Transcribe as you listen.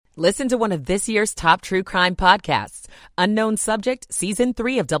Listen to one of this year's top true crime podcasts. Unknown Subject, Season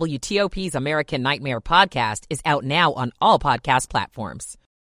 3 of WTOP's American Nightmare podcast is out now on all podcast platforms.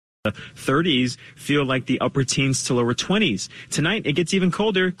 The 30s feel like the upper teens to lower 20s. Tonight, it gets even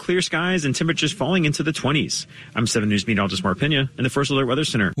colder, clear skies, and temperatures falling into the 20s. I'm 7 News meteorologist Mark Pena in the First Alert Weather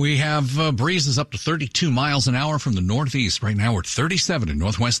Center. We have breezes up to 32 miles an hour from the northeast. Right now, we're at 37 in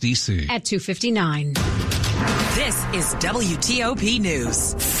northwest D.C. At 2:59. This is WTOP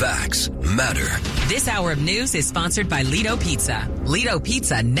News. Facts matter. This hour of news is sponsored by Lido Pizza. Lido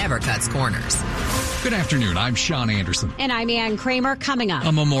Pizza never cuts corners. Good afternoon. I'm Sean Anderson. And I'm Ann Kramer. Coming up.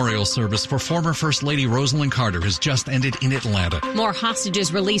 A memorial service for former First Lady Rosalind Carter has just ended in Atlanta. More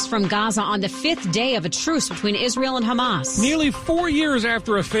hostages released from Gaza on the 5th day of a truce between Israel and Hamas. Nearly 4 years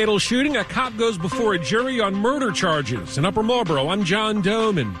after a fatal shooting, a cop goes before a jury on murder charges. In Upper Marlboro, I'm John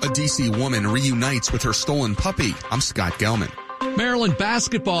Doman. A D.C. woman reunites with her stolen puppy. I'm Scott Gelman. Maryland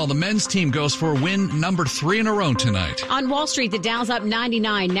basketball, the men's team goes for a win number 3 in a row tonight. On Wall Street, the Dow's up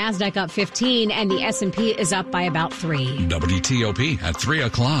 99, NASDAQ up 15, and the S&P is up by about 3. WTOP at 3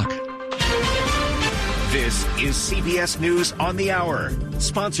 o'clock. This is CBS News on the Hour,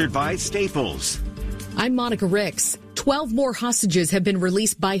 sponsored by Staples. I'm Monica Ricks. 12 more hostages have been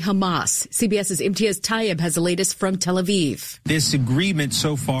released by Hamas. CBS's Imtiaz Tayyib has the latest from Tel Aviv. This agreement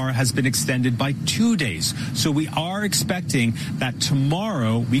so far has been extended by 2 days. So we are expecting that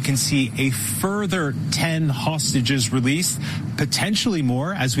tomorrow we can see a further 10 hostages released, potentially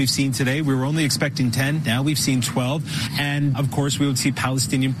more. As we've seen today, we were only expecting 10. Now we've seen 12. And of course, we would see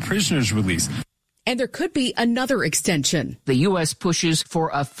Palestinian prisoners released. And there could be another extension. The U.S. pushes for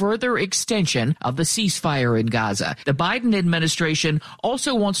a further extension of the ceasefire in Gaza. The Biden administration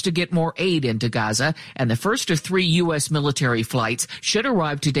also wants to get more aid into Gaza, and the first of 3 U.S. military flights should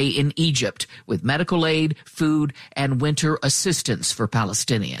arrive today in Egypt with medical aid, food, and winter assistance for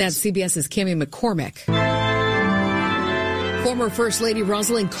Palestinians. That's CBS's Cammie McCormick. Former First Lady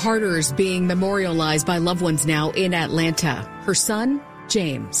Rosalind Carter is being memorialized by loved ones now in Atlanta. Her son,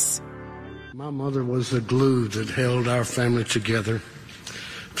 James. My mother was the glue that held our family together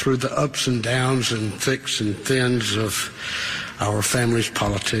through the ups and downs and thicks and thins of our family's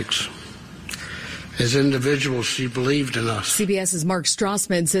politics. As individuals, she believed in us. CBS's Mark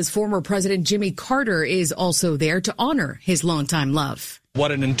Strassman says former President Jimmy Carter is also there to honor his longtime love.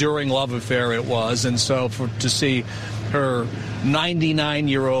 What an enduring love affair it was. And so to see her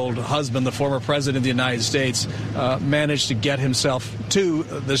 99-year-old husband, the former president of the United States, manage to get himself to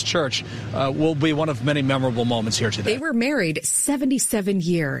this church will be one of many memorable moments here today. They were married 77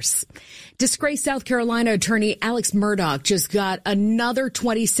 years. Disgraced South Carolina attorney Alex Murdaugh just got another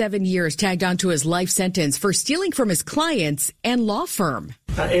 27 years tagged onto his life sentence for stealing from his clients and law firm.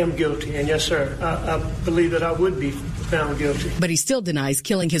 I am guilty, and yes, sir, I believe that I would be found guilty. But he still denies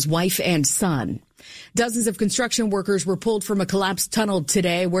killing his wife and son. Dozens of construction workers were pulled from a collapsed tunnel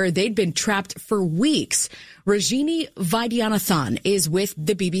today where they'd been trapped for weeks. Rajini Vaidyanathan is with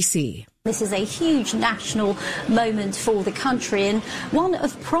the BBC. This is a huge national moment for the country and one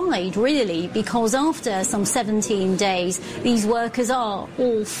of pride, really, because after some 17 days, these workers are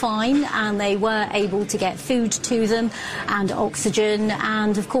all fine and they were able to get food to them and oxygen.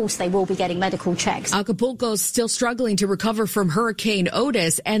 And, of course, they will be getting medical checks. Acapulco's still struggling to recover from Hurricane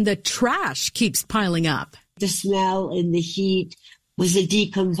Otis, and the trash keeps piling up. The smell and the heat was the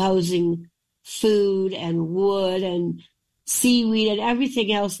decomposing food and wood and seaweed and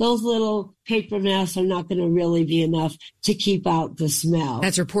everything else. Those little paper masks are not going to really be enough to keep out the smell.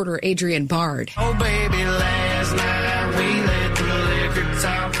 That's reporter Adrian Bard. Oh, baby, last night we let the liquor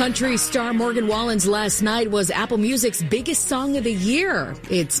talk. Country star Morgan Wallen's Last Night was Apple Music's biggest song of the year.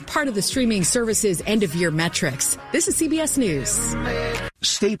 It's part of the streaming service's end-of-year metrics. This is CBS News.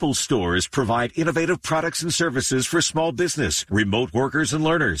 Staples stores provide innovative products and services for small business, remote workers and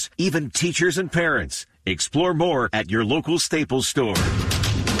learners, even teachers and parents. Explore more at your local Staples store.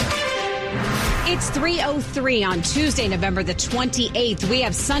 It's 3:03 on Tuesday, November the 28th. We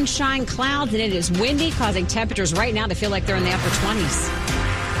have sunshine, clouds, and it is windy, causing temperatures right now to feel like they're in the upper 20s.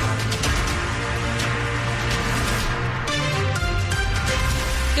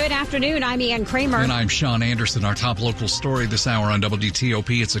 Good afternoon. I'm Ann Kramer. And I'm Sean Anderson. Our top local story this hour on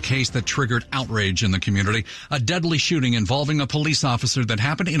WTOP. It's a case that triggered outrage in the community. A deadly shooting involving a police officer that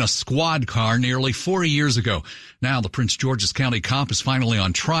happened in a squad car nearly 4 years ago. Now the Prince George's County cop is finally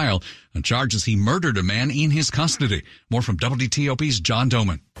on trial on charges he murdered a man in his custody. More from WTOP's John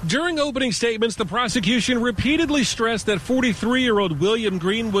Doman. During opening statements, the prosecution repeatedly stressed that 43-year-old William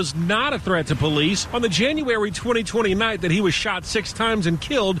Green was not a threat to police on the January 2020 night that he was shot 6 times and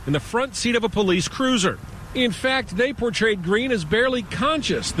killed in the front seat of a police cruiser. In fact, they portrayed Green as barely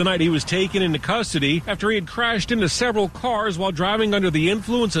conscious the night he was taken into custody after he had crashed into several cars while driving under the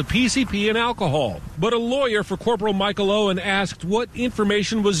influence of PCP and alcohol. But a lawyer for Corporal Michael Owen asked what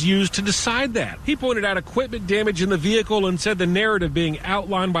information was used to decide that. He pointed out equipment damage in the vehicle and said the narrative being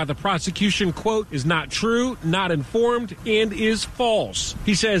outlined by the prosecution, quote, is not true, not informed, and is false.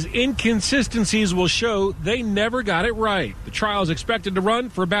 He says inconsistencies will show they never got it right. The trial is expected to run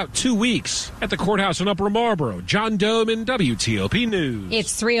for about 2 weeks. At the courthouse in Upper Marlboro, John Doman, WTOP News.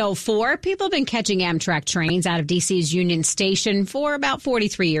 It's 3:04. People have been catching Amtrak trains out of D.C.'s Union Station for about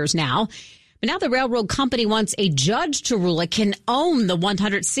 43 years now. But now the railroad company wants a judge to rule it can own the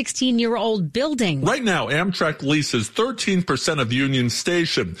 116-year-old building. Right now, Amtrak leases 13% of Union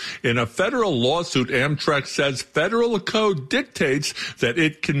Station. In a federal lawsuit, Amtrak says federal code dictates that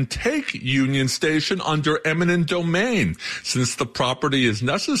it can take Union Station under eminent domain, since the property is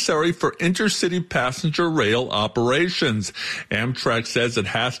necessary for intercity passenger rail operations. Amtrak says it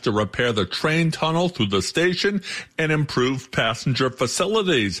has to repair the train tunnel through the station and improve passenger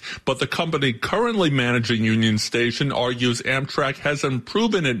facilities. But the company currently managing Union Station argues Amtrak hasn't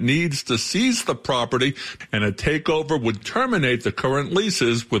proven it needs to seize the property, and a takeover would terminate the current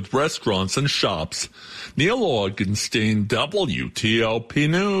leases with restaurants and shops. Neil Augenstein, WTOP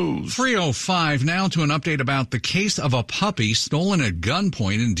News. 3:05 now to an update about the case of a puppy stolen at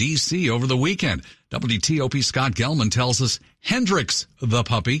gunpoint in D.C. over the weekend. WTOP Scott Gelman tells us Hendrix, the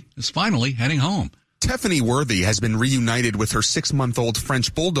puppy, is finally heading home. Tiffany Worthy has been reunited with her 6-month-old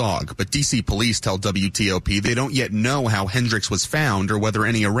French bulldog, but D.C. police tell WTOP they don't yet know how Hendrix was found or whether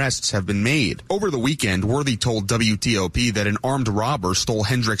any arrests have been made. Over the weekend, Worthy told WTOP that an armed robber stole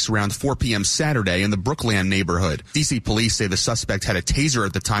Hendrix around 4 p.m. Saturday in the Brookland neighborhood. D.C. police say the suspect had a taser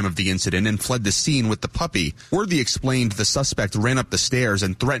at the time of the incident and fled the scene with the puppy. Worthy explained the suspect ran up the stairs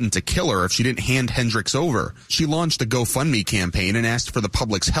and threatened to kill her if she didn't hand Hendrix over. She launched a GoFundMe campaign and asked for the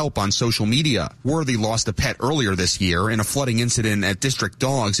public's help on social media. Worthy lost a pet earlier this year in a flooding incident at District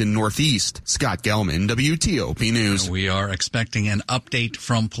Dogs in Northeast. Scott Gelman, WTOP News. We are expecting an update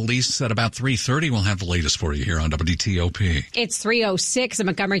from police at about 3:30. We'll have the latest for you here on WTOP. It's 3:06. A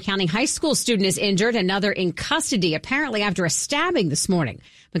Montgomery County high school student is injured, another in custody, apparently after a stabbing this morning.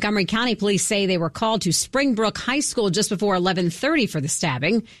 Montgomery County police say they were called to Springbrook High School just before 11:30 for the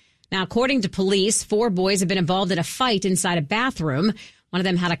stabbing. Now, according to police, 4 boys have been involved in a fight inside a bathroom. One of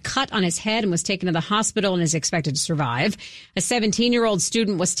them had a cut on his head and was taken to the hospital and is expected to survive. A 17-year-old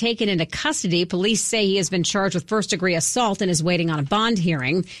student was taken into custody. Police say he has been charged with first-degree assault and is waiting on a bond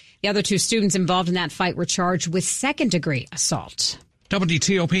hearing. The other 2 students involved in that fight were charged with second-degree assault.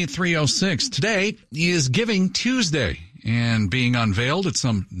 WTOP 306. Today is Giving Tuesday, and being unveiled at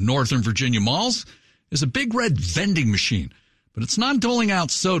some Northern Virginia malls is a big red vending machine, but it's not doling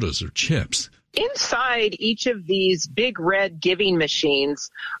out sodas or chips. Inside each of these big red giving machines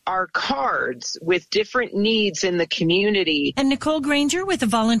are cards with different needs in the community. And Nicole Granger with the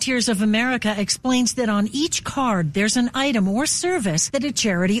Volunteers of America explains that on each card there's an item or service that a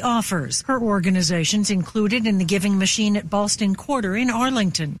charity offers. Her organization's included in the giving machine at Ballston Quarter in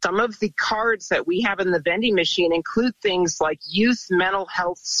Arlington. Some of the cards that we have in the vending machine include things like youth mental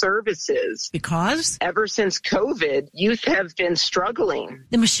health services. Because? Ever since COVID, youth have been struggling.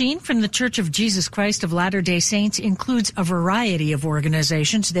 The machine from the Church of Jesus Christ of Latter-day Saints includes a variety of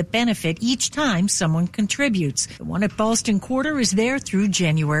organizations that benefit each time someone contributes. The one at Ballston Quarter is there through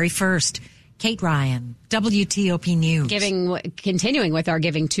January 1st. Kate Ryan, WTOP News. Continuing with our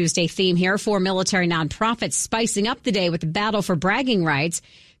Giving Tuesday theme here, 4 military nonprofits spicing up the day with the battle for bragging rights.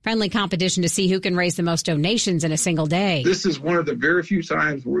 Friendly competition to see who can raise the most donations in a single day. This is one of the very few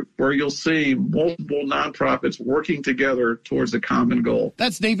times where you'll see multiple nonprofits working together towards a common goal.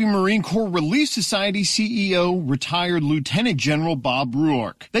 That's Navy Marine Corps Relief Society CEO, retired Lieutenant General Bob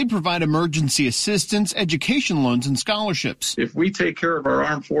Ruark. They provide emergency assistance, education loans, and scholarships. If we take care of our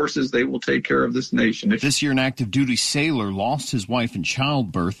armed forces, they will take care of this nation. This year, an active duty sailor lost his wife in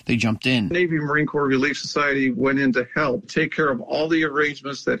childbirth. They jumped in. Navy Marine Corps Relief Society went in to help take care of all the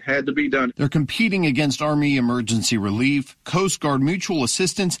arrangements that had to be done. They're competing against Army Emergency Relief, Coast Guard Mutual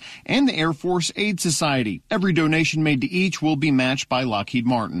Assistance, and the Air Force Aid Society. Every donation made to each will be matched by Lockheed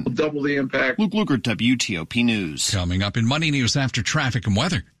Martin. We'll double the impact. Luke Luger, WTOP News. Coming up in Money News after traffic and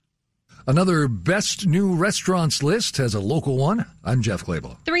weather. Another best new restaurants list has a local one. I'm Jeff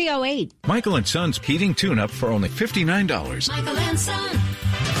Clable. 3:08. Michael and Son's heating tune-up for only $59. Michael and Son.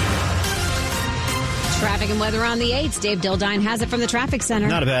 Traffic and weather on the 8s. Dave Dildine has it from the traffic center.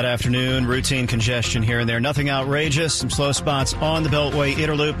 Not a bad afternoon. Routine congestion here and there. Nothing outrageous. Some slow spots on the Beltway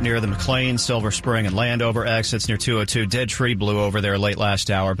Interloop near the McLean, Silver Spring, and Landover exits near 202. Dead tree blew over there late last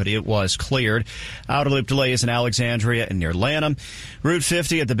hour, but it was cleared. Outer loop delays in Alexandria and near Lanham. Route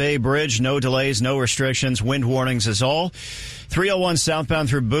 50 at the Bay Bridge. No delays, no restrictions. Wind warnings is all. 301 southbound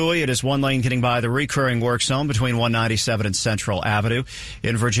through Bowie. It is one lane getting by the recurring work zone between 197 and Central Avenue.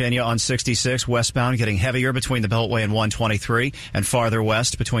 In Virginia on 66, westbound getting heavier between the Beltway and 123 and farther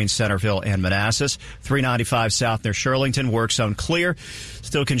west between Centerville and Manassas. 395 south near Shirlington, work zone clear.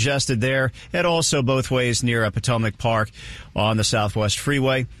 Still congested there, and also both ways near Potomac Park on the Southwest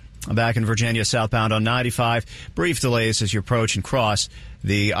Freeway. Back in Virginia, southbound on 95. Brief delays as you approach and cross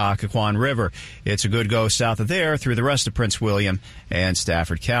the Occoquan River. It's a good go south of there through the rest of Prince William and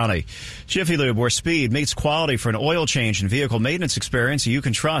Stafford County. Jiffy Lube, where speed meets quality for an oil change and vehicle maintenance experience you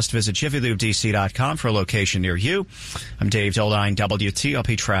can trust. Visit JiffyLubeDC.com for a location near you. I'm Dave Dildine,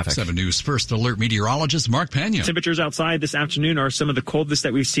 WTOP Traffic. 7 News First Alert meteorologist Mark Pena. Temperatures outside this afternoon are some of the coldest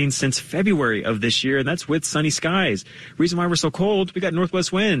that we've seen since February of this year, and that's with sunny skies. Reason why we're so cold, we got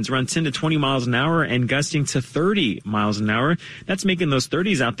northwest winds around 10 to 20 miles an hour and gusting to 30 miles an hour. That's making those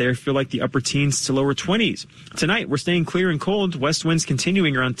 30s out there feel like the upper teens to lower 20s. Tonight, we're staying clear and cold. West winds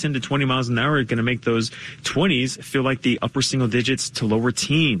continuing around 10 to 20 miles an hour are going to make those 20s feel like the upper single digits to lower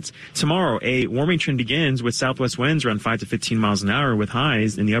teens. Tomorrow, a warming trend begins with southwest winds around 5 to 15 miles an hour with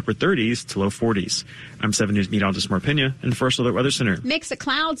highs in the upper 30s to low 40s. I'm 7 News meteorologist Mark Pena in the First Alert Weather Center. Mix of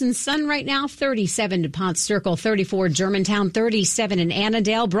clouds and sun right now. 37 to Ponce Circle, 34 Germantown, 37 in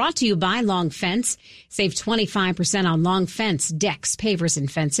Annandale. Brought to you by Long Fence. Save 25% on Long Fence decks, pavers, and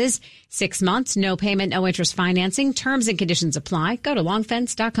fences. 6 months, no payment, no interest financing. Terms and conditions apply. Go to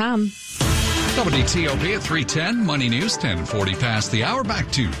longfence.com. WTOP at 3:10. Money News, 10:40 past the hour.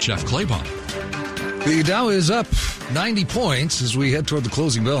 Back to Jeff Claiborne. The Dow is up 90 points as we head toward the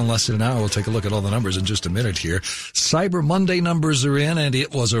closing bell in less than an hour. We'll take a look at all the numbers in just a minute here. Cyber Monday numbers are in, and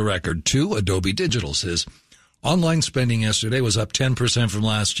it was a record, too. Adobe Digital says online spending yesterday was up 10% from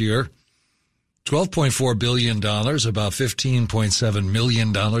last year. $12.4 billion, about $15.7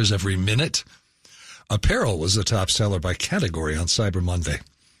 million every minute. Apparel was the top seller by category on Cyber Monday.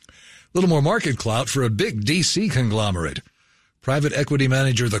 A little more market clout for a big D.C. conglomerate. Private equity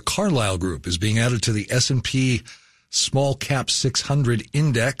manager the Carlyle Group is being added to the S&P Small Cap 600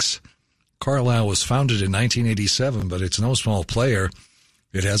 Index. Carlyle was founded in 1987, but it's no small player.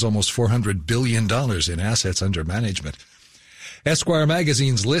 It has almost $400 billion in assets under management. Esquire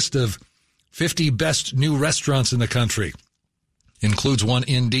magazine's list of 50 best new restaurants in the country includes one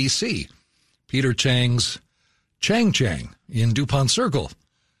in D.C., Peter Chang's Chang Chang in DuPont Circle.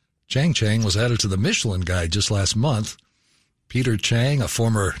 Chang Chang was added to the Michelin Guide just last month. Peter Chang, a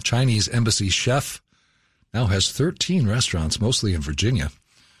former Chinese embassy chef, now has 13 restaurants, mostly in Virginia.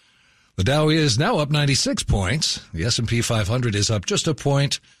 The Dow is now up 96 points. The S&P 500 is up just a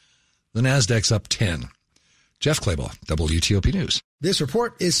point. The Nasdaq's up 10. Jeff Claiborne, WTOP News. This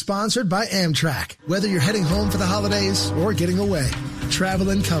report is sponsored by Amtrak. Whether you're heading home for the holidays or getting away, travel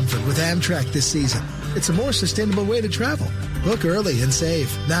in comfort with Amtrak this season. It's a more sustainable way to travel. Book early and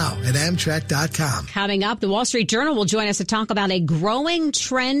save now at Amtrak.com. Coming up, the Wall Street Journal will join us to talk about a growing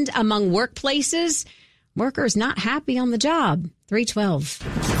trend among workplaces. Workers not happy on the job. 3:12.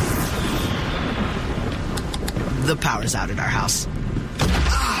 The power's out at our house.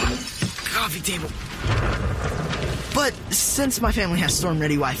 Coffee table. But since my family has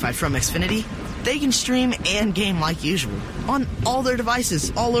storm-ready Wi-Fi from Xfinity, they can stream and game like usual on all their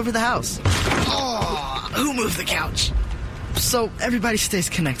devices all over the house. Oh, who moved the couch? So everybody stays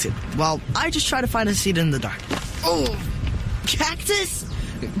connected while I just try to find a seat in the dark. Oh, cactus?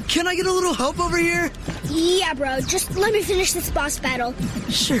 Can I get a little help over here? Yeah, bro. Just let me finish this boss battle.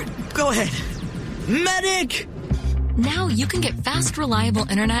 Sure. Go ahead. Medic! Now you can get fast, reliable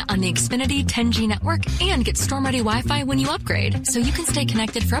internet on the Xfinity 10G network and get storm-ready Wi-Fi when you upgrade, so you can stay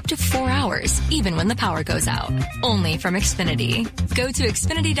connected for up to 4 hours, even when the power goes out. Only from Xfinity. Go to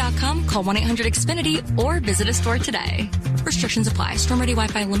Xfinity.com, call 1-800-XFINITY, or visit a store today. Restrictions apply. Storm-ready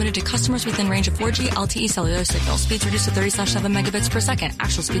Wi-Fi limited to customers within range of 4G LTE cellular signal. Speeds reduced to 30/7 megabits per second.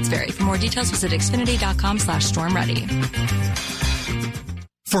 Actual speeds vary. For more details, visit Xfinity.com/stormready.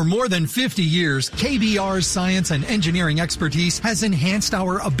 For more than 50 years, KBR's science and engineering expertise has enhanced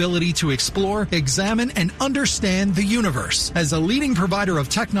our ability to explore, examine, and understand the universe. As a leading provider of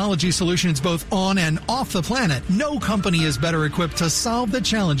technology solutions both on and off the planet, no company is better equipped to solve the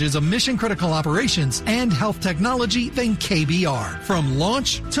challenges of mission-critical operations and health technology than KBR. From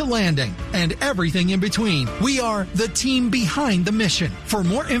launch to landing and everything in between, we are the team behind the mission. For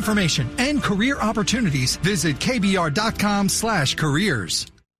more information and career opportunities, visit kbr.com/careers.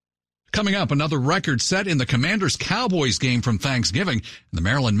 Coming up, another record set in the Commanders-Cowboys game from Thanksgiving. The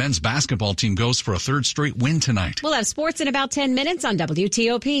Maryland men's basketball team goes for a third straight win tonight. We'll have sports in about 10 minutes on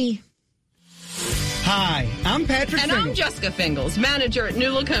WTOP. Hi, I'm Patrick And Fingles. I'm Jessica Fingles, manager at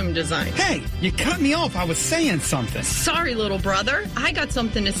New Look Home Design. Hey, you cut me off. I was saying something. Sorry, little brother. I got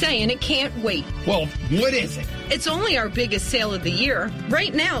something to say, and it can't wait. Well, what is it? It's only our biggest sale of the year.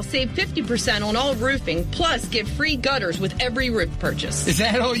 Right now, save 50% on all roofing, plus get free gutters with every roof purchase. Is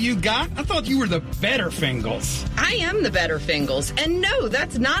that all you got? I thought you were the better Fingles. I am the better Fingles. And no,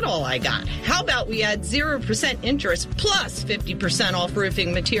 that's not all I got. How about we add 0% interest plus 50% off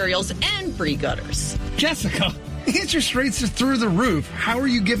roofing materials and free gutters? Jessica, interest rates are through the roof. How are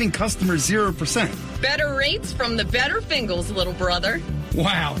you giving customers 0%? Better rates from the better Fingles, little brother.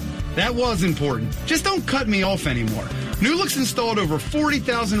 Wow, that was important. Just don't cut me off anymore. New Look's installed over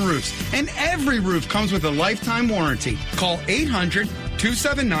 40,000 roofs, and every roof comes with a lifetime warranty. Call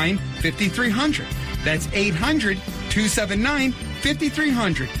 800-279-5300. That's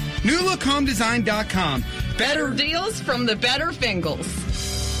 800-279-5300. NewLookHomeDesign.com. Better deals from the better Fingles.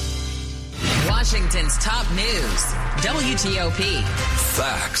 Washington's top news, WTOP.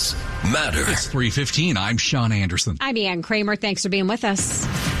 Facts matter. It's 3:15. I'm Sean Anderson. I'm Ann Kramer. Thanks for being with us.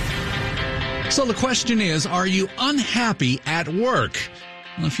 So the question is, are you unhappy at work?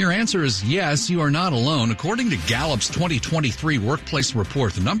 Well, if your answer is yes, you are not alone. According to Gallup's 2023 workplace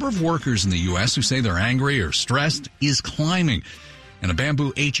report, the number of workers in the U.S. who say they're angry or stressed is climbing. And a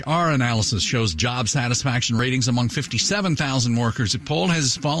Bamboo HR analysis shows job satisfaction ratings among 57,000 workers it polled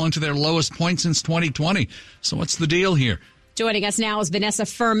has fallen to their lowest point since 2020. So what's the deal here? Joining us now is Vanessa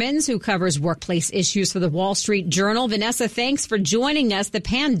Furmans, who covers workplace issues for the Wall Street Journal. Vanessa, thanks for joining us. The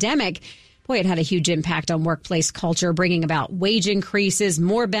pandemic, boy, it had a huge impact on workplace culture, bringing about wage increases,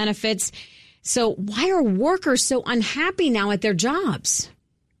 more benefits. So why are workers so unhappy now at their jobs?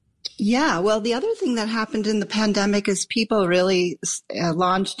 Yeah, well, the other thing that happened in the pandemic is people really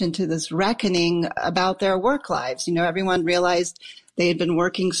launched into this reckoning about their work lives. You know, everyone realized they had been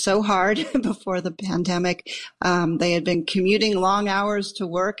working so hard before the pandemic. They had been commuting long hours to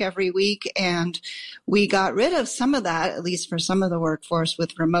work every week, and we got rid of some of that, at least for some of the workforce,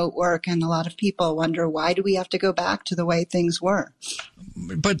 with remote work. And a lot of people wonder, why do we have to go back to the way things were?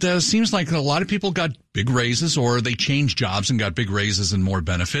 But it seems like a lot of people got big raises, or they changed jobs and got big raises and more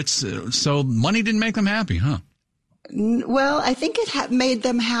benefits. So money didn't make them happy, huh? Well, I think it made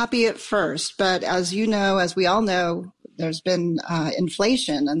them happy at first. But as you know, as we all know, there's been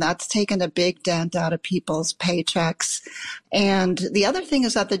inflation, and that's taken a big dent out of people's paychecks. And the other thing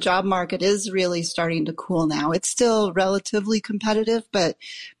is that the job market is really starting to cool now. It's still relatively competitive, but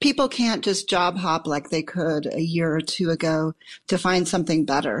people can't just job hop like they could a year or two ago to find something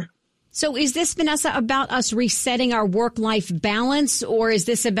better. So is this, Vanessa, about us resetting our work-life balance, or is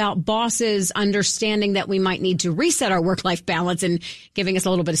this about bosses understanding that we might need to reset our work-life balance and giving us a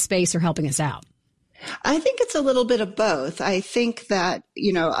little bit of space or helping us out? I think it's a little bit of both. I think that,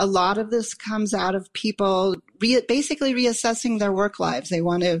 you know, a lot of this comes out of people basically reassessing their work lives. They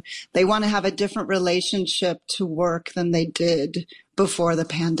want to have a different relationship to work than they did before the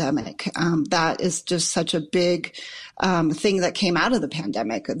pandemic. That is just such a big thing that came out of the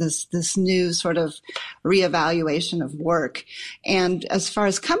pandemic, this new sort of reevaluation of work. And as far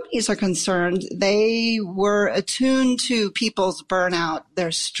as companies are concerned, they were attuned to people's burnout,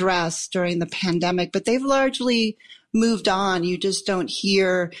 their stress during the pandemic, but they've largely moved on. You just don't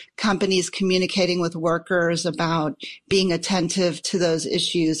hear companies communicating with workers about being attentive to those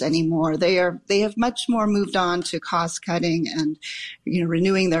issues anymore. They have much more moved on to cost cutting and, you know,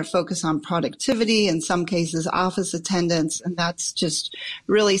 renewing their focus on productivity, in some cases office attendance, and that's just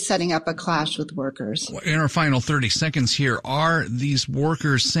really setting up a clash with workers. In our final 30 seconds here, are these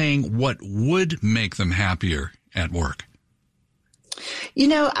workers saying what would make them happier at work? You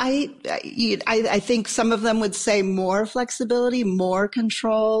know, I think some of them would say more flexibility, more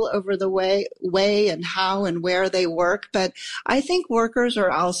control over the way and how and where they work. But I think workers are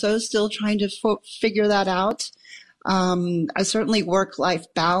also still trying to figure that out. Certainly work-life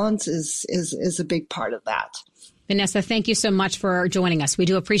balance is a big part of that. Vanessa, thank you so much for joining us. We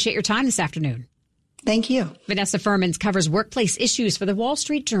do appreciate your time this afternoon. Thank you. Vanessa Furmans covers workplace issues for the Wall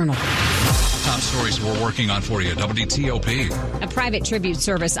Street Journal. Top stories we're working on for you, WTOP. A private tribute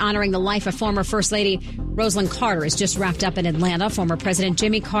service honoring the life of former First Lady Rosalynn Carter is just wrapped up in Atlanta. Former President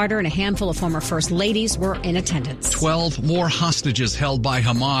Jimmy Carter and a handful of former First Ladies were in attendance. 12 more hostages held by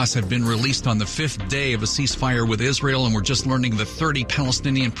Hamas have been released on the 5th day of a ceasefire with Israel, and we're just learning that 30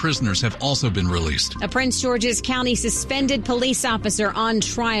 Palestinian prisoners have also been released. A Prince George's County suspended police officer on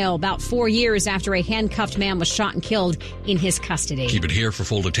trial about 4 years after a handcuffed man was shot and killed in his custody. Keep it here for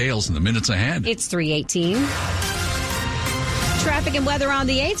full details in the minutes ahead. It's 3:18. Traffic and weather on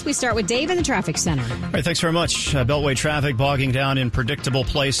the 8th. We start with Dave in the traffic center. All right, thanks very much. Beltway traffic bogging down in predictable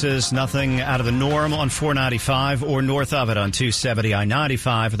places. Nothing out of the norm on 495 or north of it on 270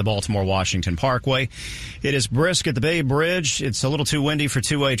 I-95 at the Baltimore-Washington Parkway. It is brisk at the Bay Bridge. It's a little too windy for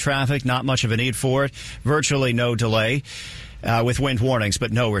two-way traffic. Not much of a need for it. Virtually no delay. With wind warnings,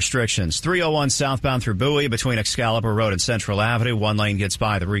 but no restrictions. 301 southbound through Bowie between Excalibur Road and Central Avenue. One lane gets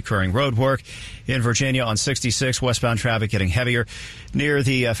by the recurring road work. In Virginia on 66, westbound traffic getting heavier near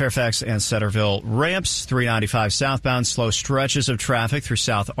the Fairfax and Centerville ramps. 395 southbound, slow stretches of traffic through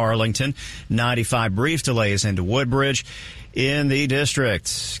South Arlington. 95 brief delays into Woodbridge. In the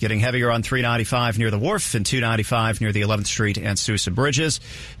district, getting heavier on 395 near the Wharf and 295 near the 11th Street and Sousa Bridges.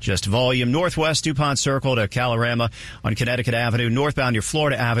 Just volume northwest DuPont Circle to Calorama on Connecticut Avenue. Northbound near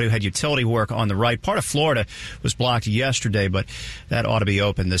Florida Avenue had utility work on the right. Part of Florida was blocked yesterday, but that ought to be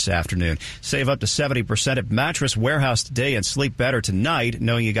open this afternoon. Save up to 70% at Mattress Warehouse today and sleep better tonight,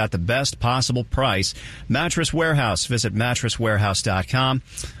 knowing you got the best possible price. Mattress Warehouse. Visit mattresswarehouse.com.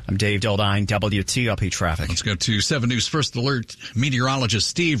 I'm Dave Dildine, WTOP Traffic. Let's go to 7 News First Alert meteorologist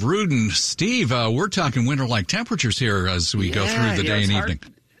Steve Rudin. Steve, we're talking winter-like temperatures here as we go through the day and evening.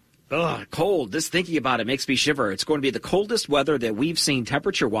 Cold. Just thinking about it makes me shiver. It's going to be the coldest weather that we've seen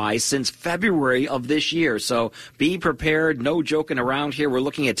temperature-wise since February of this year. So be prepared. No joking around here. We're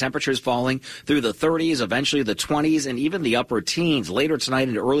looking at temperatures falling through the 30s, eventually the 20s, and even the upper teens later tonight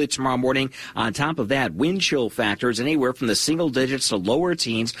and early tomorrow morning. On top of that, wind chill factors anywhere from the single digits to lower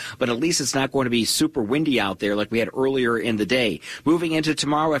teens, but at least it's not going to be super windy out there like we had earlier in the day. Moving into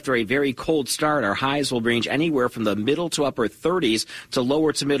tomorrow after a very cold start, our highs will range anywhere from the middle to upper 30s to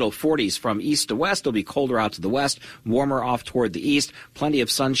lower to middle 40s. From east to west, it'll be colder out to the west, warmer off toward the east. Plenty of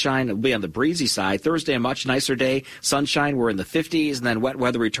sunshine. It'll be on the breezy side. Thursday, a much nicer day. Sunshine, we're in the 50s, and then wet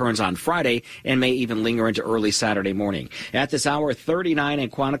weather returns on Friday and may even linger into early Saturday morning. At this hour, 39 in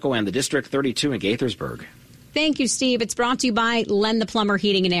Quantico and the district, 32 in Gaithersburg. Thank you, Steve. It's brought to you by Len the Plumber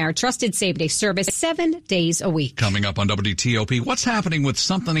Heating and Air. Trusted same-day service 7 days a week. Coming up on WTOP, what's happening with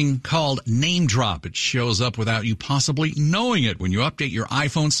something called Name Drop? It shows up without you possibly knowing it when you update your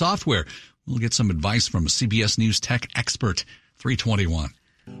iPhone software. We'll get some advice from a CBS News tech expert. 321.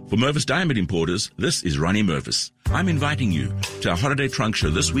 For Mervis Diamond Importers, this is Ronnie Mervis. I'm inviting you to our holiday trunk show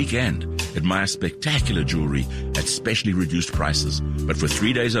this weekend. Admire spectacular jewelry at specially reduced prices, but for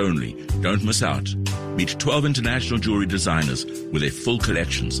 3 days only. Don't miss out. Meet 12 international jewelry designers with their full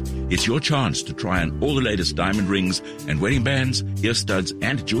collections. It's your chance to try on all the latest diamond rings and wedding bands, ear studs,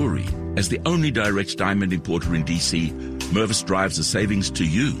 and jewelry. As the only direct diamond importer in D.C., Mervis drives the savings to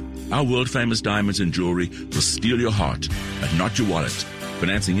you. Our world-famous diamonds and jewelry will steal your heart, but not your wallet.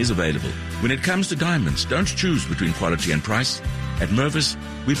 Financing is available. When it comes to diamonds, don't choose between quality and price. At Mervis,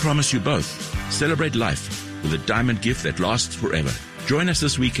 we promise you both. Celebrate life with a diamond gift that lasts forever. Join us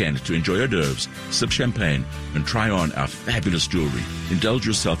this weekend to enjoy hors d'oeuvres, sip champagne, and try on our fabulous jewelry. Indulge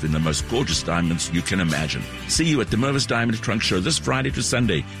yourself in the most gorgeous diamonds you can imagine. See you at the Mervis Diamond Trunk Show this Friday to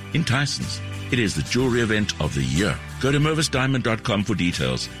Sunday in Tysons. It is the jewelry event of the year. Go to mervisdiamond.com for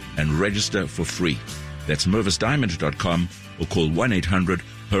details and register for free. That's mervisdiamond.com or call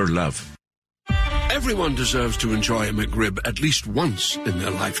 1-800-HER-LOVE. Everyone deserves to enjoy a McRib at least once in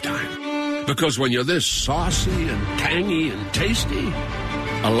their lifetime. Because when you're this saucy and tangy and tasty,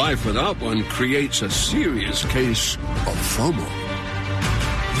 a life without one creates a serious case of FOMO.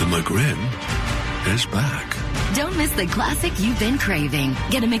 The McRib is back. Don't miss the classic you've been craving.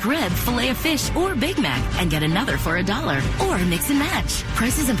 Get a McRib, Filet-O-Fish, or Big Mac, and get another for $1. Or mix and match.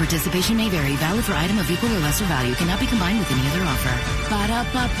 Prices and participation may vary. Valid for item of equal or lesser value. Cannot be combined with any other offer.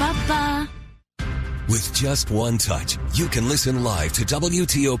 Ba-da-ba-ba-ba. With just one touch, you can listen live to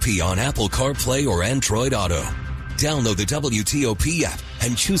WTOP on Apple CarPlay or Android Auto. Download the WTOP app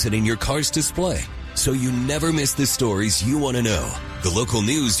and choose it in your car's display, so you never miss the stories you want to know, the local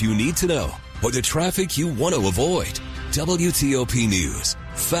news you need to know, or the traffic you want to avoid. WTOP News.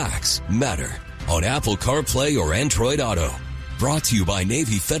 Facts matter. On Apple CarPlay or Android Auto. Brought to you by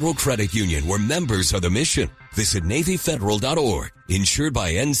Navy Federal Credit Union, where members are the mission. Visit NavyFederal.org. Insured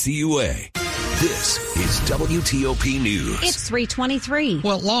by NCUA. This is WTOP News. It's 3:23.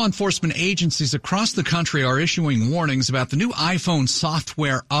 Well, law enforcement agencies across the country are issuing warnings about the new iPhone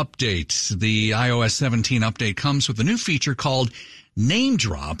software update. The iOS 17 update comes with a new feature called Name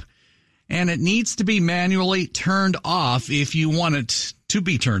Drop, and it needs to be manually turned off if you want it to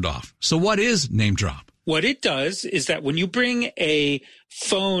be turned off. So what is Name Drop? What it does is that when you bring a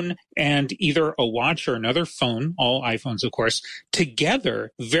phone and either a watch or another phone, all iPhones, of course,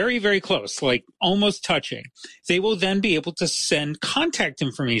 together very, very close, like almost touching, they will then be able to send contact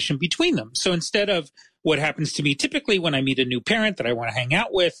information between them. So instead of what happens to me typically when I meet a new parent that I want to hang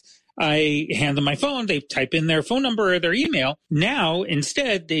out with, I hand them my phone, they type in their phone number or their email. Now,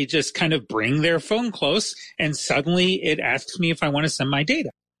 instead, they just kind of bring their phone close and suddenly it asks me if I want to send my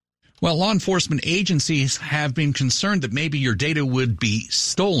data. Well, law enforcement agencies have been concerned that maybe your data would be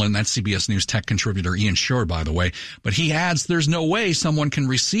stolen. That's CBS News tech contributor Ian Shore, by the way. But he adds there's no way someone can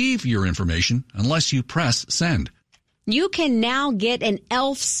receive your information unless you press send. You can now get an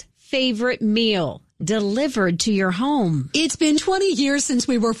elf's favorite meal delivered to your home. It's been 20 years since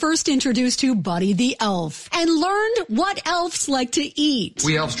we were first introduced to Buddy the Elf and learned what elves like to eat.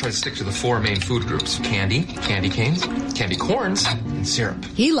 We elves try to stick to the 4 main food groups: candy, candy canes, candy corns, and syrup.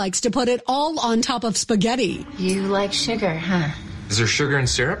 He likes to put it all on top of spaghetti. You like sugar, huh? Is there sugar in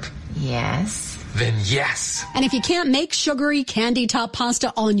syrup? Yes. Then yes. And if you can't make sugary candy top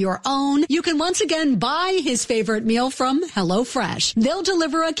pasta on your own, you can once again buy his favorite meal from HelloFresh. They'll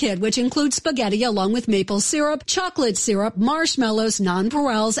deliver a kit which includes spaghetti along with maple syrup, chocolate syrup, marshmallows,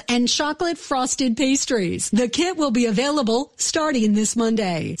 nonpareils, and chocolate frosted pastries. The kit will be available starting this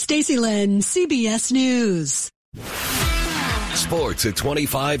Monday. Stacey Lynn, CBS News. Sports at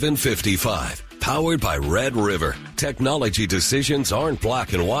 25 and 55. Powered by Red River. Technology decisions aren't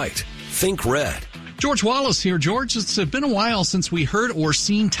black and white. Think red. George Wallace here. George, it's been a while since we heard or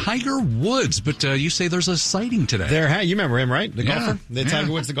seen Tiger Woods, but you say there's a sighting today. You remember him, right? The golfer?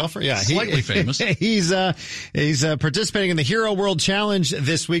 Tiger Woods, the golfer? Yeah. Slightly famous. He's participating in the Hero World Challenge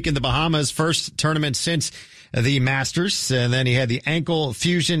this week in the Bahamas. First tournament since the Masters. And then he had the ankle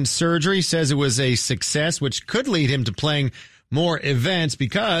fusion surgery. Says it was a success, which could lead him to playing more events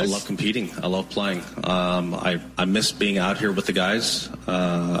because I love competing. I love playing. I miss being out here with the guys.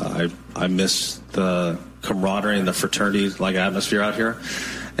 I miss the camaraderie and the fraternity like atmosphere out here,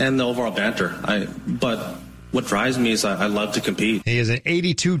 and the overall banter. But what drives me is I love to compete. He is an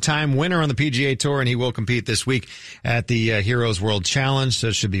 82-time winner on the PGA Tour, and he will compete this week at the Heroes World Challenge. So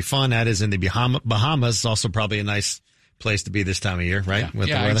it should be fun. That is in the Bahamas. It's also probably a nice place to be this time of year, right? Yeah, the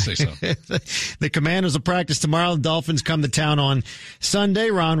weather. I'd say so. The Commanders will practice tomorrow. The Dolphins come to town on Sunday.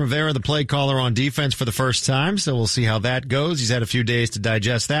 Ron Rivera, the play caller, on defense for the first time, so we'll see how that goes. He's had a few days to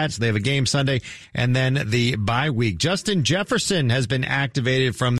digest that, so they have a game Sunday and then the bye week. Justin Jefferson has been activated from